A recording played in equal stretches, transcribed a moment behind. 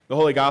The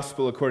Holy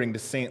Gospel according to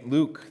St.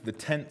 Luke, the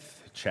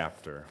 10th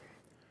chapter.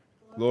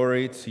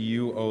 Glory to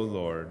you, O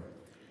Lord.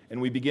 And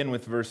we begin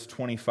with verse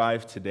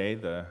 25 today,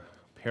 the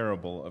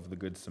parable of the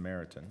Good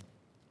Samaritan.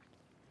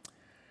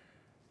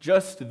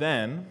 Just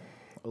then,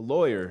 a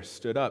lawyer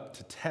stood up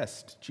to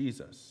test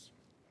Jesus.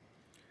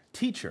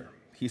 "Teacher,"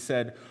 he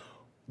said,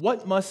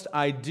 "what must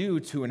I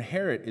do to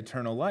inherit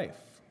eternal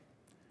life?"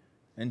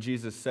 And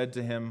Jesus said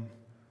to him,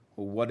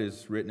 "Well, what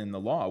is written in the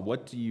law?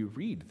 What do you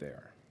read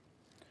there?"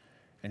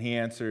 And he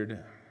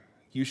answered,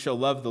 "You shall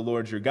love the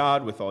Lord your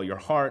God with all your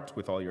heart,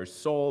 with all your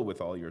soul,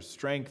 with all your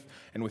strength,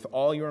 and with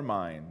all your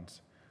mind,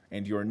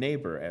 and your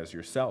neighbor as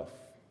yourself."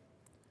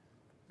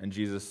 And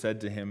Jesus said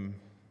to him,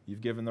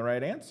 "You've given the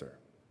right answer.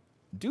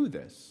 Do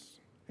this,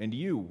 and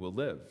you will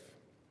live."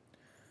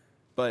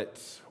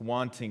 But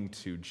wanting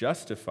to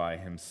justify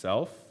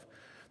himself,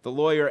 the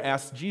lawyer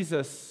asked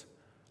Jesus,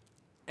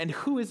 "And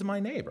who is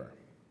my neighbor?"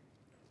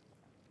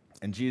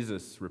 And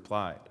Jesus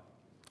replied,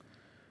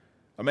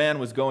 "A man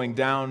was going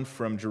down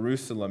from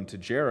Jerusalem to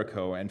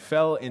Jericho and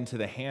fell into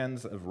the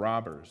hands of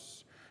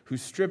robbers, who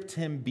stripped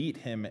him, beat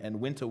him, and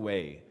went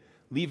away,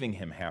 leaving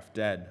him half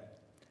dead.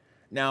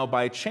 Now,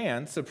 by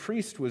chance, a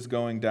priest was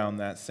going down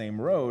that same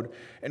road,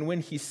 and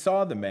when he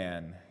saw the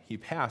man, he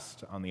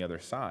passed on the other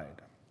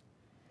side.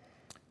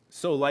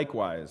 So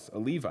likewise, a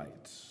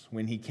Levite,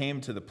 when he came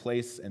to the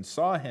place and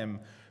saw him,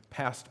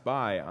 passed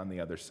by on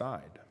the other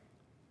side.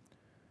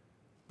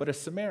 But a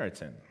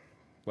Samaritan,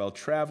 while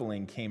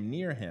traveling, came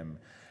near him,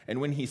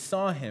 and when he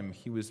saw him,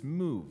 he was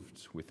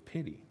moved with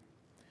pity.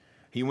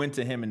 He went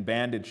to him and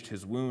bandaged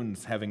his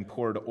wounds, having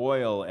poured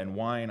oil and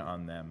wine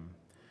on them.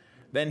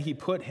 Then he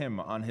put him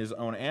on his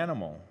own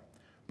animal,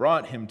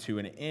 brought him to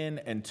an inn,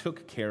 and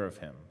took care of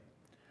him.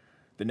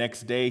 The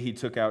next day he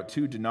took out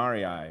 2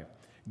 denarii,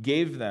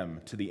 gave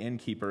them to the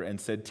innkeeper, and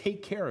said,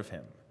 'Take care of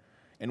him,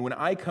 and when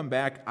I come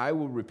back, I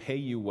will repay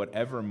you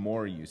whatever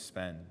more you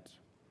spend.'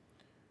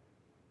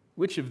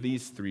 Which of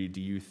these 3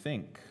 do you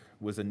think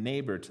was a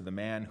neighbor to the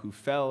man who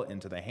fell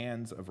into the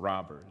hands of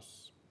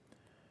robbers?"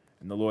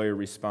 And the lawyer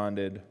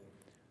responded,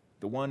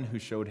 "The one who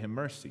showed him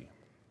mercy."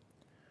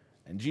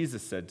 And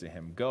Jesus said to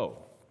him,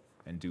 "Go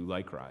and do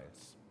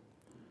likewise."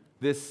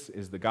 This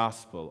is the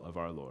gospel of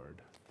our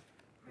Lord.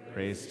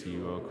 Praise to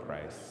you, O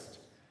Christ.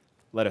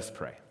 Let us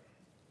pray.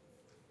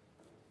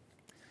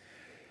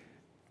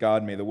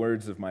 God, may the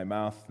words of my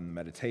mouth and the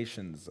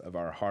meditations of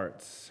our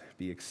hearts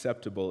be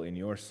acceptable in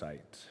your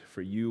sight,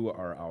 for you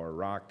are our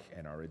rock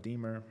and our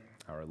Redeemer,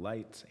 our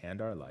light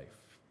and our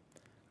life.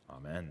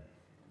 Amen.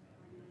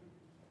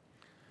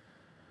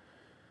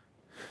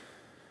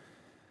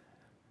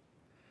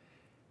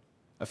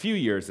 A few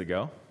years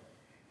ago,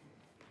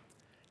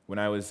 when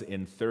I was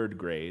in 3rd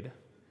grade,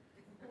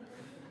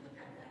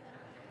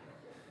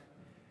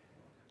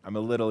 I'm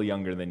a little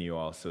younger than you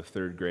all, so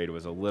 3rd grade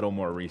was a little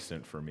more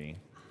recent for me.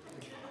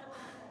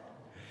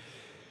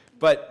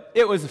 But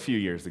it was a few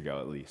years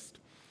ago, at least.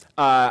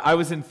 I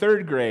was in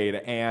 3rd grade,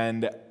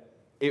 and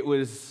it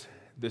was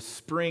the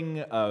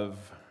spring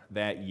of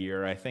that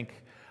year. I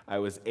think I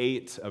was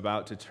 8,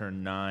 about to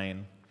turn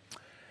 9.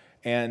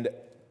 And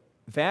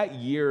that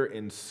year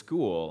in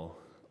school,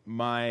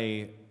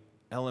 my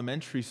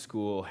elementary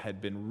school had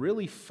been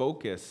really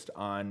focused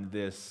on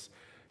this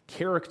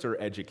character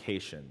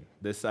education,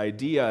 this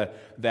idea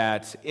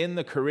that in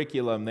the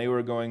curriculum they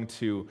were going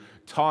to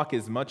talk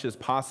as much as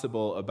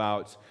possible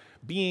about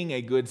being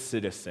a good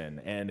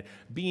citizen and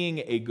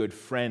being a good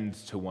friend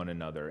to one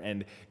another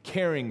and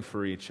caring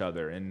for each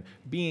other and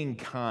being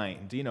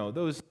kind,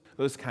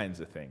 those kinds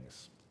of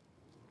things.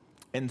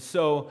 And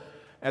so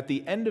at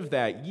the end of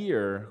that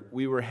year,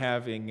 we were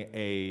having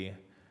a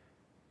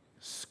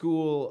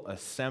school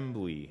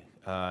assembly,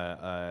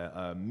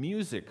 a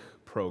music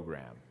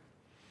program.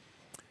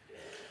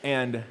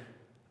 And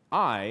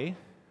I,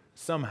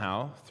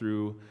 somehow,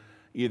 through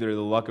either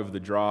the luck of the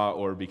draw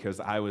or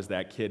because I was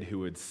that kid who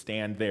would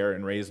stand there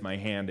and raise my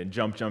hand and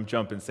jump, jump,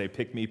 jump and say,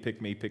 "Pick me,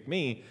 pick me, pick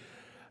me,"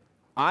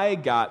 I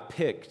got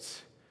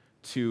picked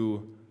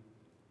to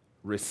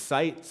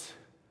recite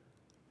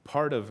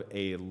part of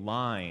a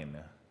line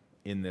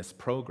in this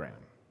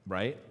program,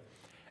 right?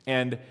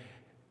 And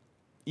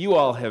you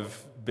all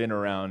have been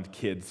around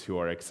kids who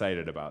are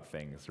excited about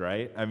things,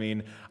 right? I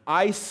mean,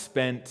 I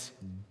spent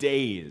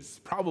days,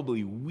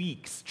 probably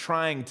weeks,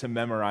 trying to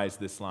memorize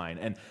this line,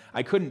 and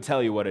I couldn't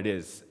tell you what it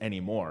is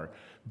anymore,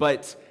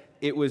 but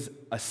it was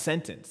a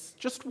sentence,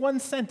 just one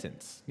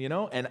sentence,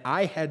 and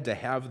I had to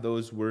have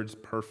those words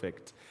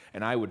perfect,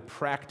 and I would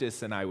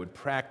practice, and I would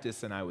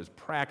practice, and I would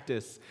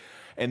practice,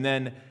 and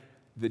then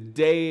the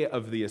day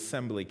of the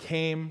assembly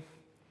came,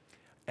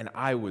 and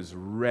I was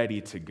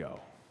ready to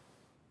go.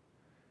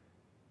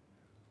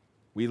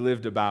 We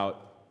lived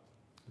about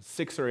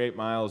 6 or 8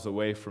 miles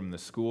away from the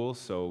school,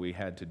 so we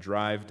had to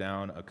drive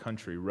down a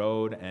country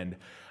road, and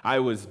I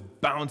was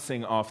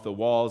bouncing off the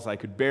walls. I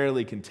could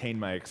barely contain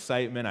my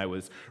excitement. I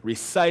was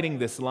reciting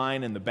this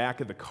line in the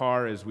back of the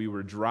car as we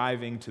were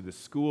driving to the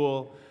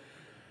school.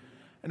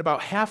 And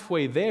about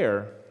halfway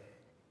there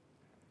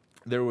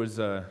was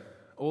an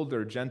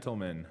older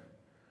gentleman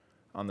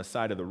on the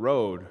side of the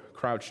road,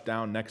 crouched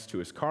down next to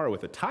his car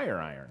with a tire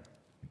iron.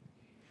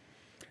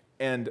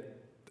 And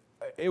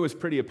it was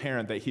pretty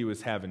apparent that he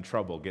was having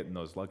trouble getting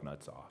those lug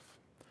nuts off.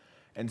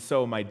 And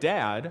so my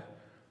dad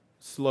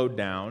slowed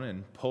down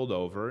and pulled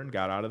over and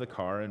got out of the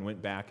car and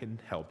went back and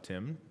helped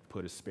him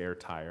put a spare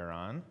tire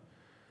on.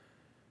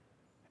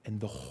 And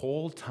the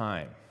whole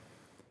time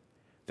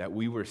that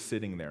we were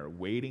sitting there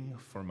waiting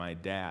for my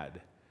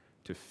dad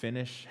to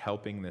finish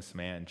helping this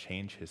man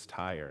change his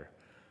tire,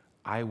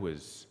 I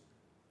was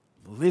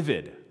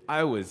livid.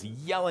 I was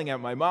yelling at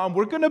my mom,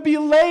 "We're going to be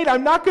late.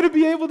 I'm not going to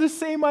be able to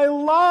say my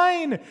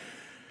line.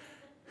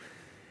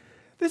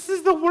 This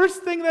is the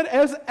worst thing that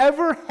has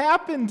ever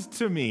happened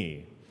to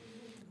me."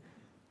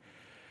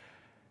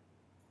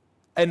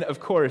 And of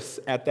course,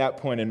 at that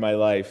point in my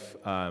life,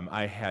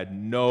 I had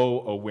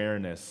no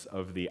awareness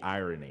of the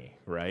irony,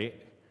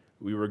 right?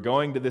 We were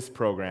going to this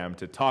program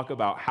to talk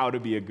about how to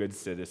be a good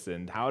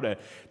citizen, how to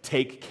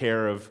take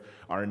care of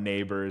our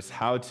neighbors,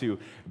 how to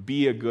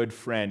be a good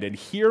friend. And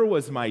here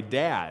was my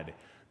dad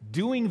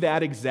doing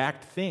that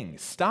exact thing,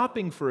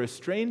 stopping for a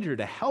stranger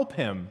to help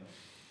him.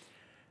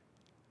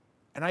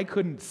 And I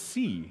couldn't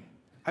see.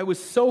 I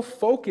was so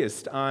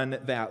focused on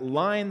that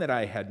line that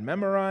I had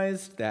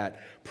memorized,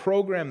 that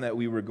program that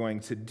we were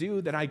going to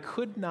do, that I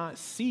could not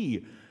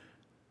see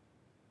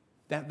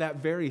that that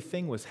very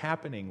thing was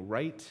happening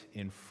right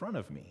in front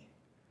of me,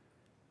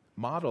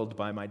 modeled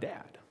by my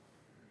dad.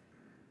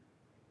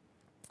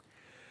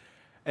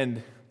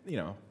 And,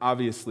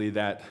 obviously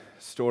that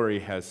story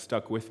has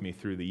stuck with me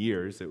through the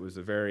years. It was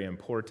a very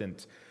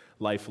important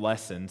life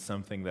lesson,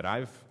 something that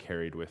I've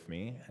carried with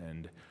me,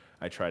 and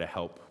I try to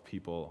help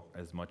people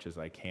as much as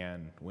I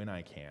can when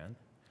I can.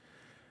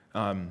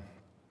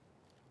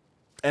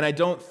 And I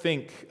don't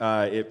think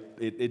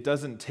it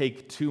doesn't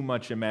take too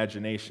much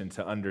imagination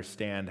to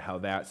understand how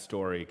that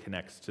story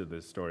connects to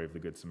the story of the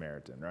Good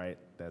Samaritan, right?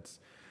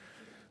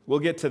 We'll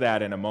get to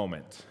that in a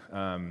moment.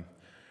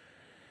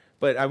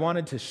 But I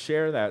wanted to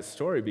share that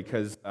story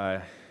because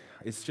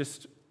it's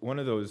just one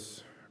of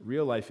those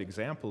real-life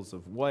examples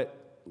of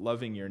what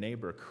loving your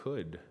neighbor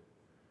could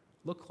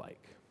look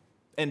like.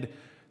 And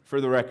for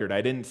the record,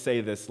 I didn't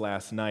say this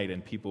last night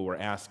and people were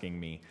asking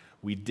me.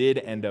 We did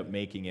end up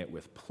making it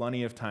with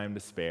plenty of time to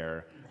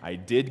spare. I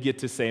did get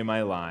to say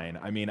my line.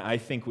 I mean, I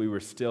think we were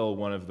still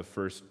one of the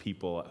first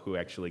people who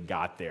actually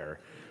got there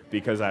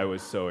because I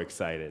was so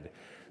excited.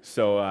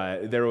 So I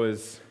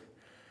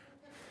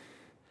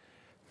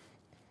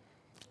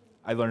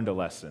learned a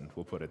lesson,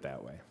 we'll put it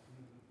that way.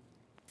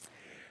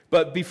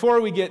 But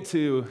before we get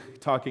to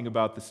talking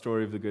about the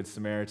story of the Good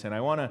Samaritan,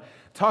 I want to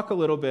talk a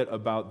little bit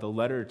about the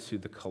letter to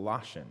the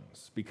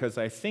Colossians, because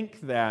I think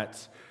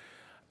that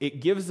it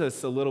gives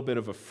us a little bit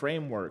of a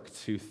framework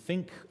to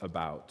think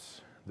about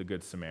the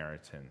Good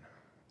Samaritan,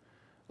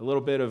 a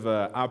little bit of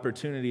an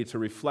opportunity to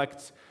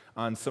reflect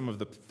on some of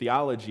the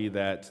theology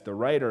that the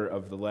writer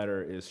of the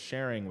letter is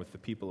sharing with the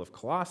people of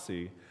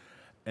Colossae,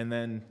 and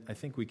then I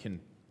think we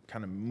can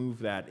kind of move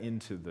that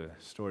into the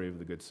story of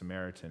the Good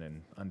Samaritan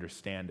and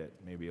understand it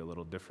maybe a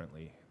little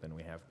differently than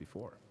we have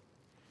before.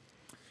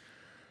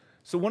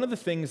 So one of the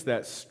things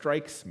that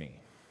strikes me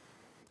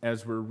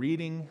as we're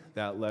reading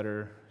that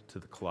letter to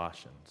the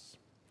Colossians,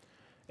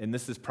 and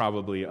this is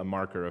probably a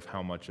marker of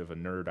how much of a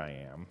nerd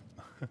I am,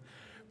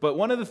 but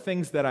one of the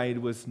things that I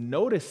was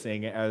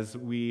noticing as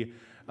we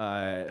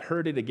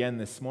heard it again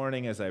this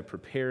morning as I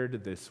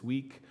prepared this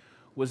week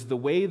was the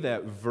way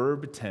that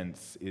verb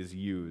tense is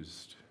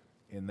used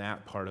in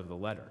that part of the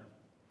letter.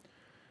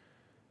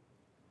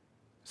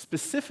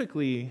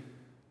 Specifically,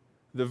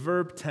 the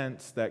verb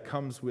tense that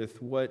comes with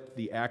what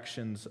the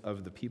actions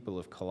of the people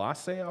of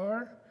Colossae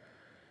are,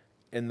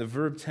 and the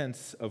verb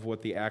tense of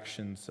what the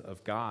actions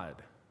of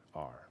God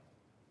are.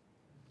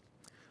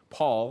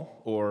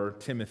 Paul, or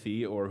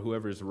Timothy, or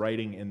whoever's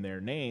writing in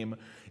their name,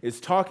 is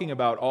talking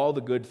about all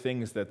the good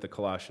things that the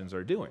Colossians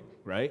are doing,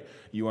 right?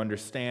 You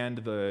understand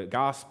the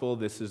gospel.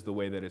 This is the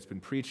way that it's been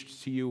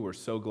preached to you. We're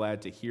so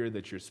glad to hear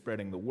that you're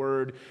spreading the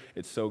word.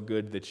 It's so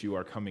good that you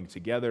are coming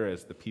together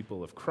as the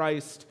people of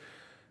Christ.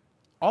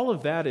 All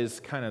of that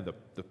is kind of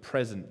the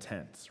present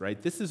tense,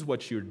 right? This is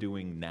what you're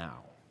doing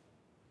now.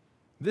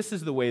 This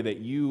is the way that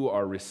you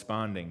are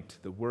responding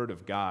to the word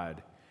of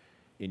God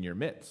in your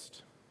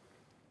midst.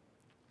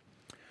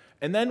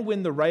 And then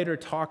when the writer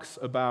talks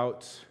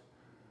about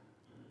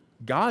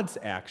God's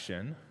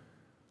action,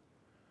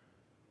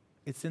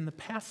 it's in the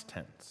past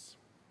tense.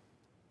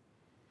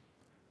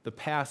 The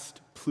past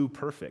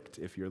pluperfect,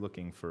 if you're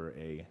looking for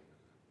a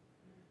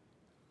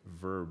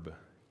verb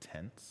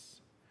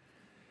tense.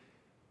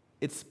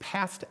 It's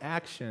past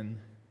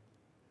action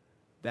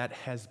that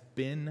has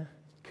been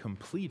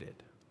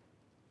completed.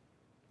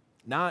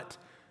 Not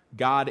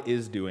God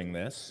is doing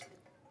this,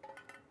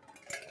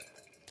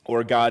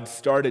 or God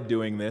started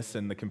doing this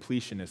and the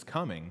completion is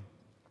coming.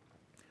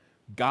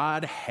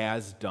 God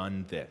has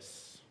done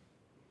this.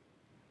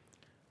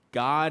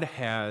 God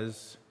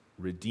has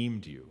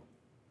redeemed you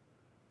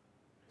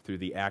through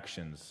the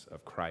actions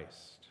of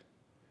Christ.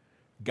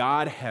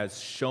 God has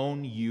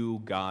shown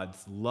you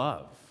God's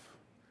love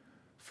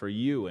for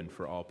you and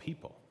for all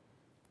people.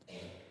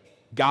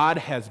 God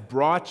has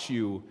brought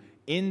you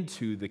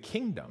into the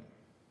kingdom.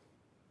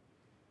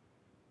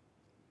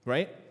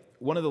 Right?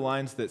 One of the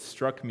lines that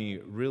struck me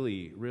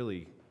really,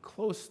 really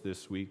close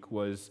this week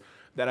was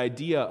that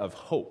idea of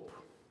hope.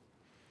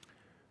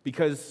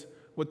 Because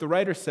what the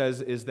writer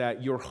says is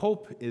that your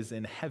hope is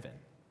in heaven.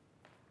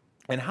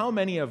 And how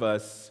many of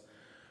us,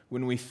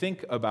 when we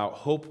think about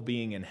hope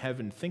being in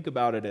heaven, think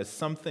about it as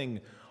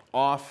something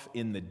off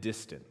in the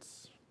distance?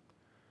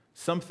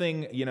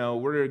 Something,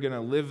 we're going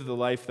to live the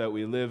life that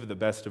we live the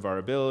best of our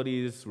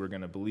abilities. We're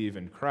going to believe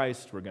in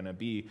Christ. We're going to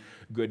be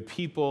good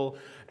people.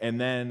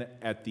 And then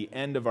at the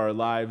end of our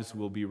lives,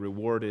 we'll be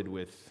rewarded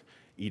with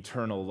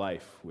eternal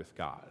life with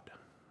God,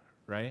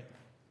 right?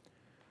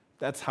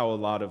 That's how a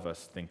lot of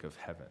us think of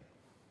heaven.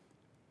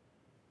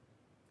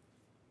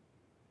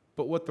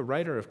 But what the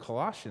writer of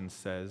Colossians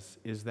says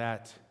is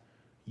that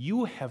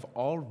you have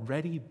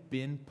already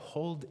been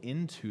pulled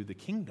into the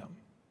kingdom.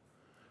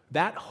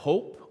 That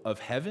hope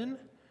of heaven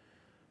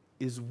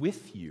is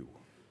with you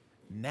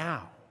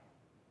now.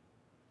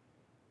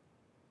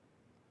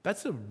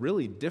 That's a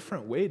really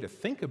different way to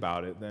think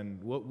about it than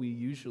what we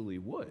usually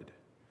would.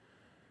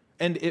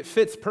 And it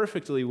fits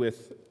perfectly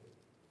with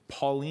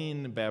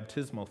Pauline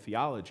baptismal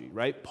theology,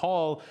 right?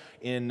 Paul,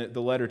 in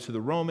the letter to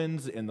the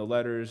Romans, in the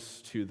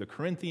letters to the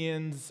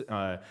Corinthians,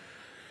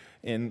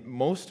 in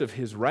most of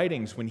his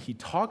writings, when he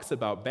talks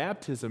about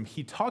baptism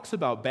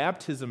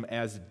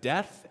as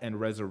death and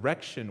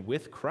resurrection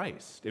with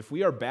Christ. If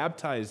we are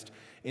baptized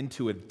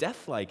into a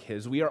death like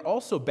his, we are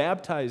also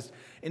baptized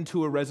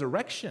into a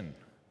resurrection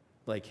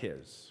like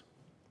his.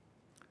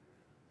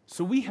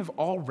 So we have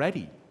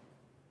already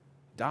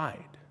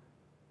died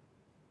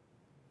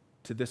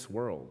to this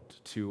world,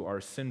 to our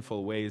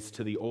sinful ways,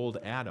 to the old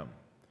Adam.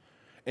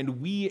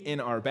 And we, in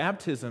our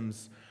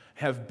baptisms,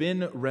 have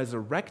been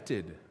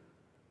resurrected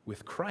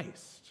with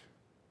Christ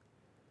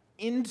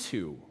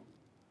into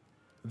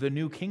the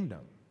new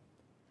kingdom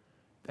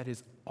that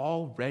is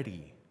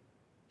already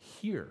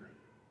here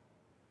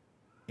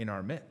in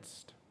our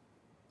midst.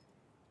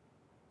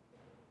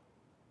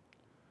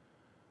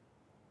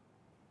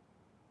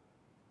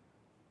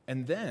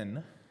 And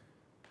then,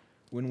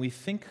 when we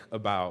think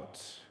about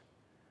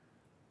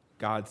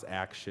God's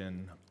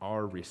action,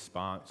 our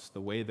response, the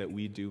way that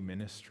we do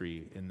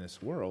ministry in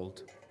this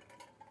world,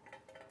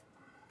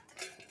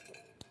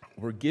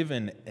 we're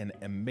given an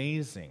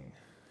amazing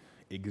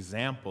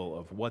example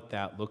of what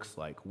that looks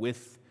like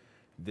with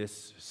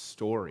this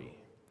story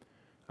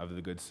of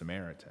the Good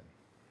Samaritan.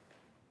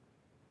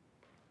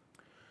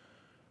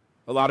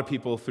 A lot of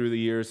people through the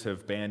years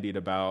have bandied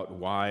about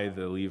why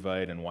the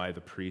Levite and why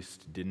the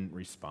priest didn't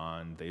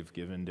respond. They've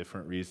given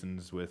different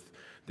reasons with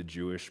the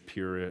Jewish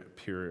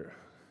purity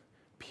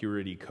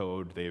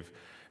code. They've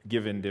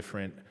given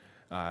different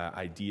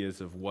ideas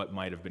of what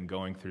might have been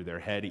going through their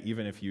head.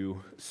 Even if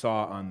you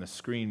saw on the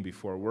screen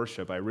before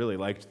worship, I really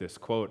liked this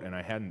quote, and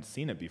I hadn't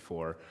seen it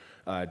before.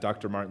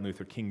 Dr. Martin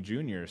Luther King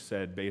Jr.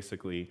 said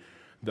basically,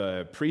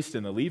 the priest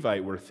and the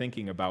Levite were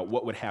thinking about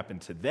what would happen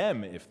to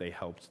them if they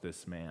helped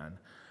this man.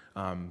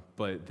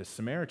 But the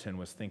Samaritan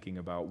was thinking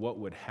about what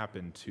would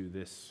happen to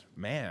this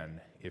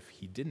man if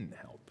he didn't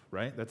help,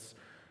 right? That's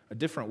a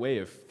different way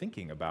of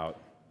thinking about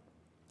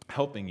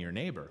helping your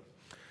neighbor.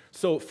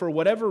 So for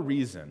whatever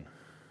reason,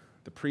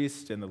 the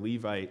priest and the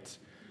Levite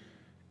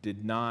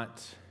did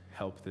not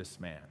help this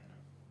man.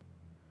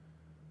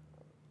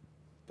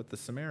 But the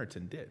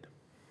Samaritan did.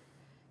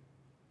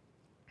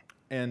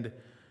 And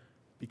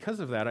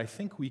because of that, I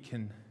think we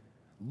can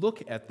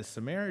look at the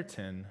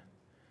Samaritan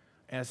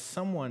as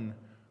someone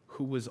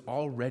who was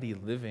already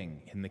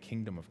living in the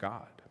kingdom of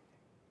God.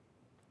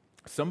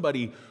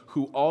 Somebody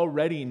who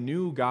already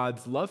knew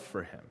God's love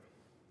for him.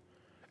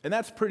 And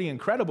that's pretty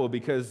incredible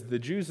because the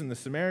Jews and the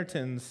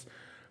Samaritans,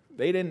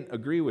 they didn't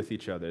agree with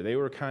each other. They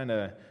were kind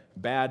of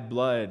bad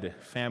blood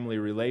family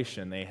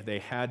relation. They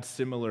had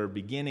similar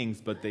beginnings,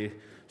 but they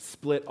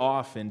split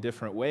off in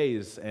different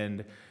ways.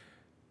 And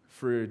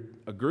for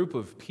a group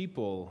of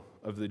people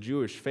of the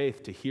Jewish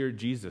faith to hear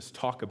Jesus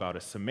talk about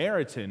a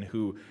Samaritan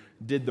who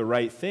did the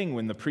right thing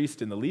when the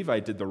priest and the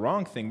Levite did the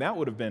wrong thing, that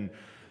would have been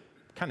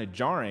kind of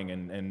jarring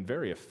and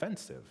very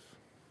offensive.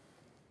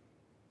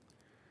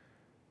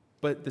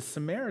 But the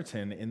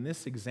Samaritan in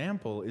this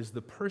example is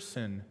the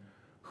person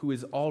who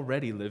is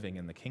already living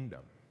in the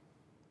kingdom,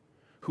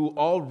 who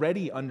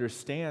already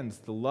understands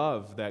the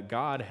love that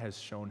God has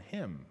shown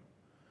him,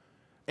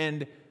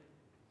 and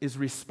is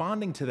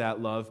responding to that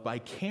love by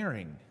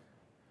caring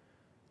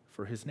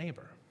for his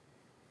neighbor.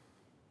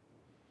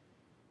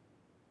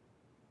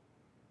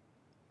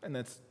 And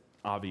that's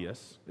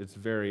obvious. It's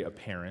very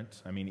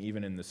apparent. I mean,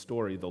 even in the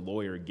story, the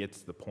lawyer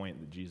gets the point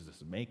that Jesus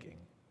is making.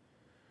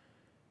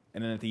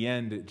 And then at the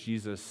end,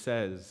 Jesus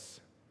says,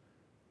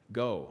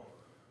 "Go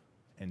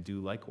and do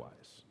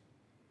likewise."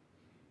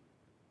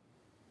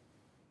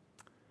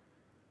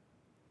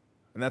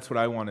 And that's what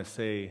I want to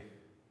say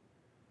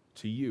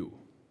to you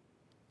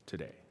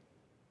today.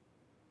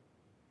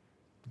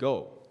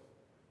 Go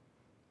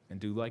and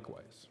do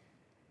likewise.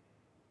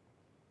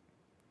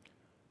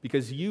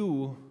 because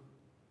you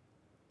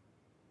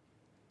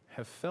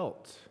have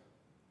felt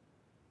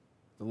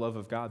the love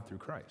of God through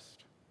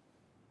Christ.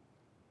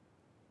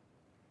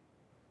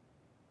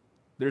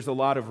 There's a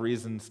lot of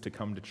reasons to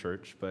come to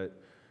church,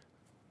 but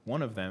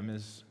one of them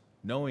is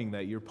knowing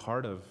that you're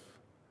part of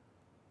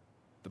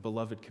the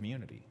beloved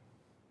community.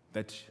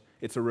 That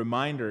it's a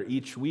reminder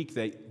each week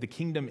that the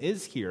kingdom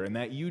is here and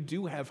that you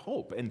do have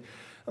hope. And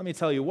let me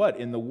tell you what,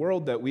 in the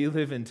world that we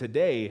live in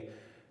today,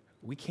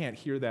 we can't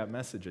hear that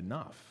message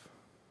enough.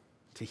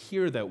 To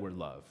hear that we're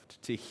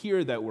loved, to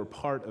hear that we're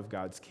part of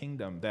God's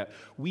kingdom, that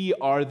we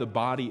are the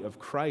body of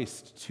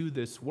Christ to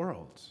this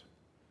world.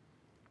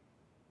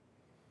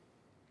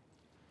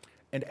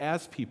 And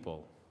as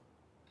people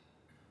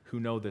who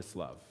know this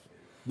love,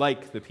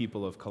 like the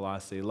people of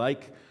Colossae,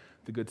 like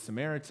the Good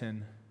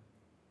Samaritan,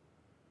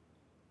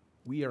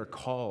 we are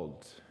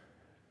called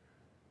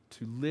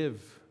to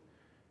live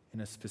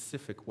in a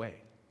specific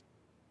way.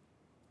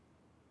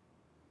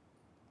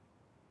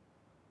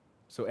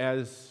 So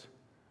as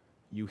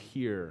you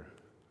hear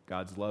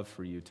God's love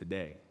for you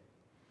today,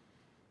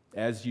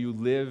 as you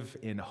live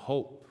in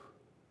hope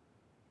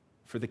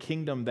for the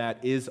kingdom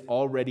that is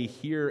already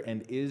here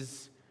and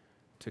is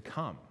to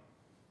come,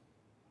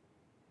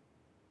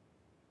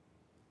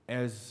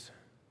 as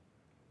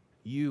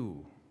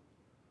you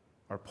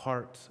are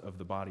part of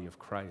the body of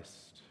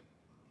Christ,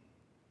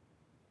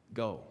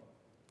 go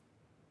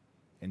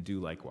and do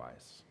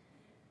likewise.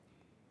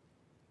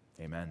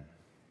 Amen.